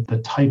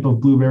the type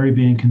of blueberry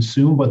being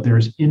consumed, but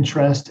there's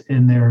interest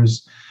and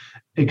there's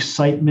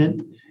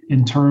excitement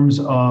in terms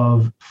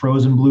of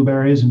frozen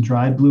blueberries and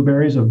dried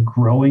blueberries, of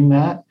growing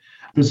that.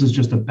 This is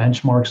just a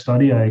benchmark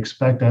study. I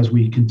expect as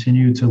we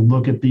continue to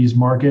look at these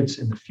markets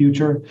in the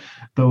future,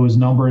 those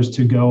numbers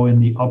to go in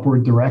the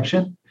upward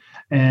direction.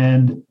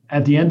 And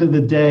at the end of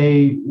the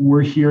day,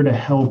 we're here to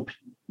help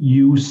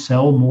you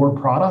sell more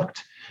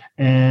product.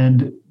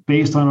 And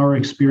based on our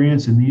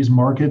experience in these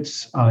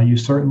markets, you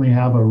certainly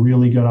have a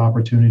really good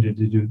opportunity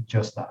to do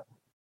just that.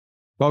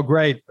 Well,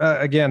 great.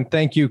 Again,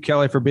 thank you,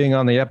 Kelly, for being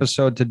on the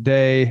episode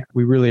today.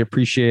 We really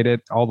appreciate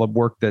it, all the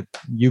work that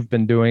you've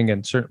been doing,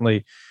 and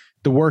certainly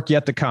the work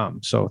yet to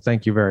come. So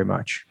thank you very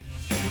much.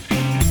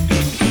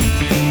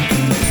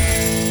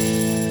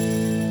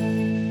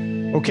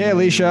 Okay,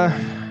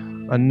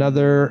 Alicia,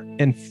 another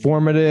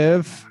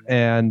informative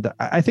and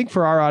I think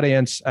for our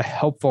audience, a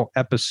helpful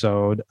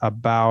episode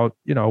about,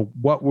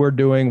 what we're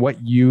doing,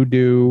 what you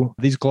do.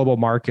 These global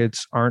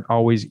markets aren't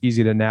always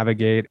easy to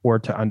navigate or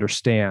to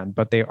understand,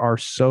 but they are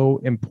so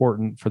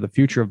important for the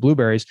future of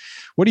blueberries.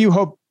 What do you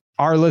hope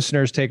our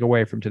listeners take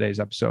away from today's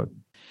episode?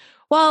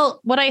 Well,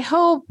 what I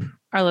hope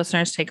our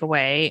listeners take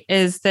away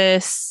is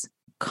this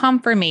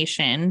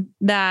confirmation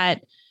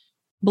that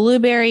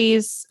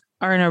blueberries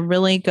are in a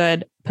really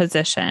good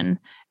position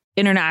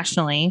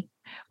internationally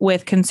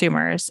with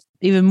consumers,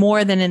 even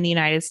more than in the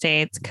United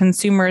States.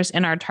 Consumers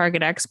in our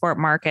target export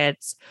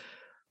markets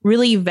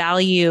really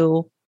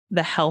value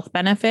the health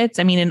benefits.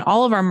 I mean, in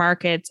all of our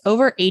markets,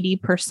 over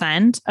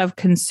 80% of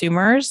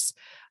consumers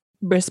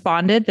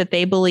responded that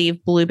they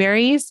believe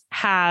blueberries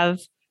have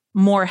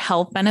more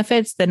health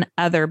benefits than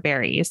other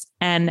berries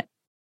and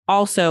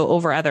also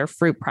over other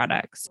fruit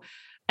products.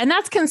 And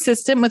that's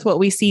consistent with what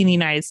we see in the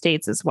United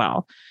States as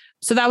well.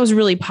 So that was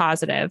really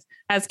positive.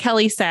 As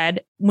Kelly said,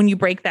 when you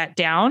break that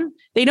down,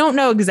 they don't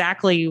know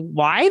exactly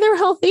why they're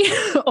healthy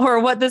or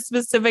what the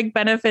specific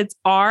benefits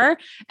are.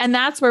 And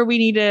that's where we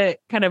need to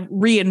kind of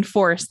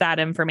reinforce that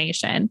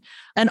information.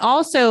 And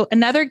also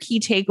another key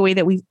takeaway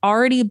that we've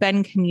already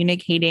been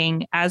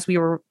communicating as we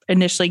were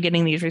initially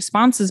getting these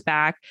responses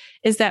back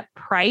is that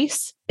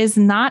price is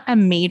not a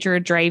major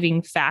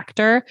driving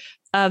factor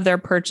of their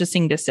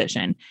purchasing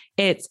decision.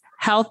 It's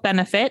health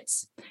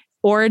benefits,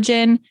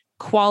 origin,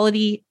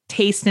 quality,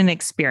 taste, and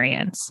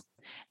experience.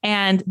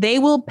 And they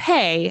will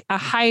pay a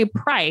high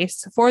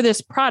price for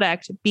this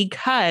product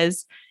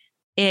because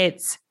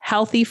it's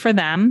healthy for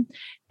them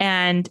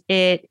and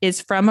it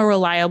is from a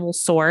reliable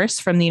source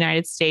from the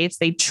United States.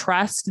 They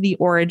trust the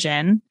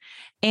origin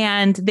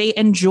and they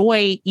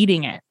enjoy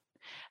eating it.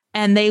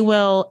 And they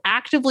will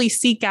actively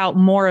seek out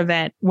more of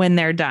it when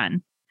they're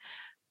done.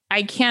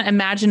 I can't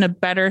imagine a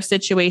better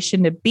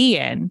situation to be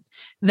in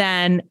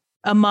than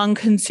among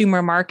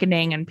consumer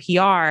marketing and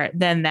PR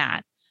than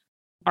that.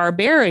 Our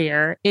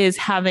barrier is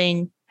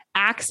having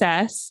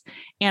access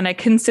and a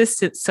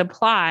consistent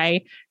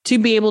supply to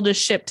be able to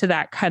ship to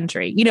that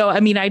country.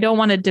 I don't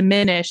want to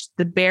diminish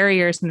the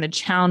barriers and the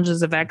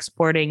challenges of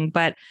exporting,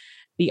 but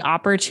the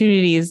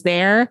opportunities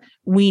there,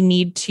 we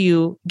need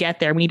to get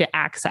there. We need to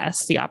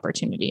access the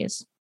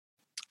opportunities.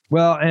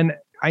 Well, and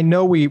I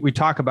know we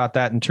talk about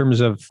that in terms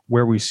of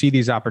where we see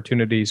these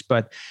opportunities,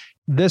 but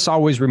this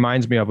always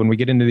reminds me of when we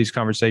get into these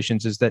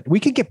conversations is that we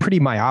could get pretty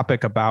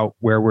myopic about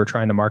where we're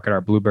trying to market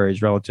our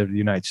blueberries relative to the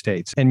United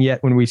States. And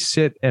yet when we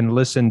sit and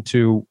listen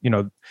to,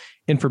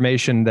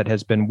 information that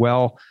has been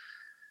well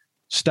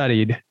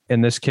studied,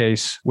 in this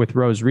case with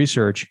Rose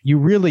Research, you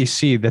really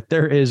see that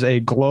there is a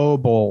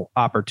global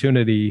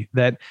opportunity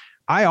that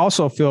I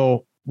also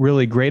feel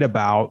really great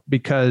about,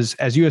 because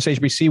as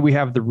USHBC, we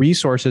have the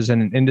resources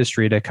in an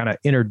industry to kind of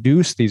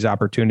introduce these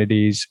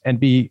opportunities and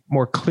be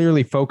more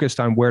clearly focused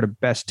on where to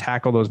best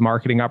tackle those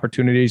marketing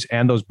opportunities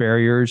and those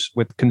barriers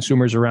with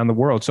consumers around the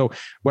world. So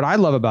what I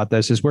love about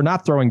this is we're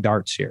not throwing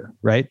darts here,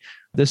 right?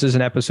 This is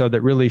an episode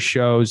that really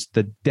shows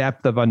the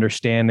depth of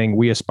understanding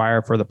we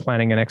aspire for the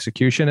planning and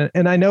execution.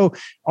 And I know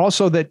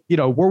also that,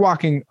 we're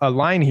walking a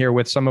line here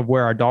with some of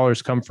where our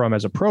dollars come from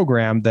as a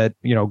program that,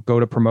 go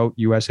to promote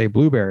USA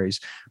blueberries.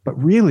 But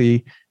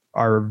really,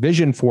 our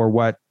vision for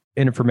what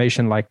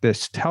information like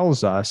this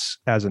tells us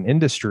as an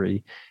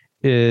industry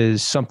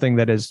is something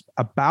that is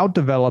about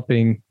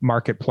developing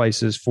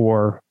marketplaces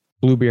for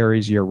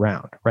blueberries year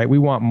round, right? We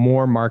want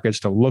more markets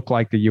to look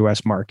like the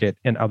US market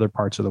in other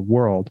parts of the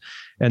world.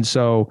 And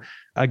so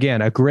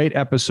again, a great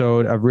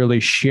episode of really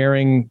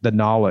sharing the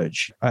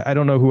knowledge. I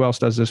don't know who else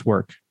does this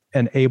work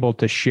and able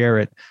to share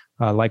it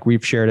like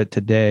we've shared it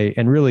today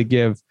and really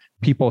give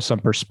people some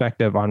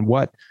perspective on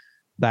what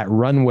that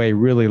runway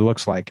really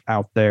looks like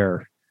out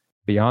there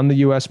beyond the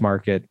US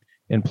market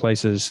in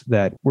places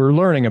that we're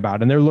learning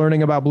about. And they're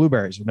learning about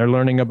blueberries and they're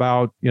learning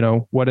about,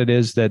 what it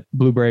is that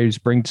blueberries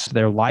bring to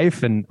their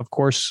life. And of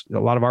course, a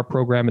lot of our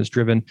program is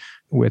driven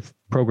with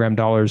program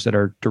dollars that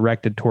are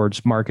directed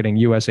towards marketing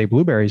USA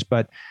blueberries,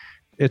 but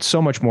it's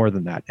so much more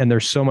than that. And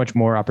there's so much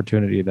more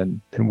opportunity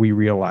than we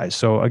realize.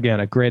 So again,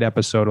 a great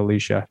episode,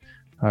 Alicia.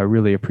 I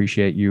really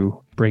appreciate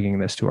you bringing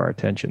this to our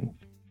attention.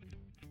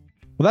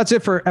 Well, that's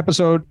it for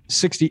episode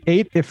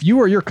 68. If you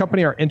or your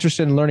company are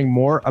interested in learning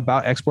more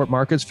about export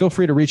markets, feel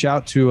free to reach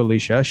out to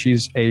Alicia.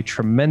 She's a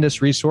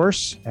tremendous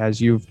resource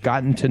as you've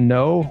gotten to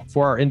know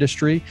for our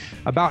industry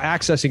about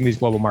accessing these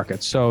global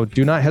markets. So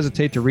do not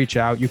hesitate to reach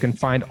out. You can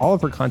find all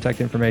of her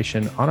contact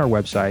information on our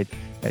website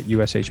at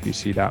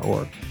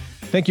ushbc.org.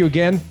 Thank you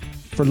again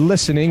for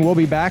listening. We'll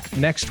be back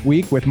next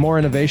week with more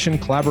innovation,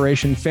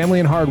 collaboration,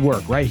 family, and hard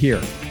work right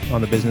here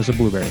on the Business of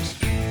Blueberries.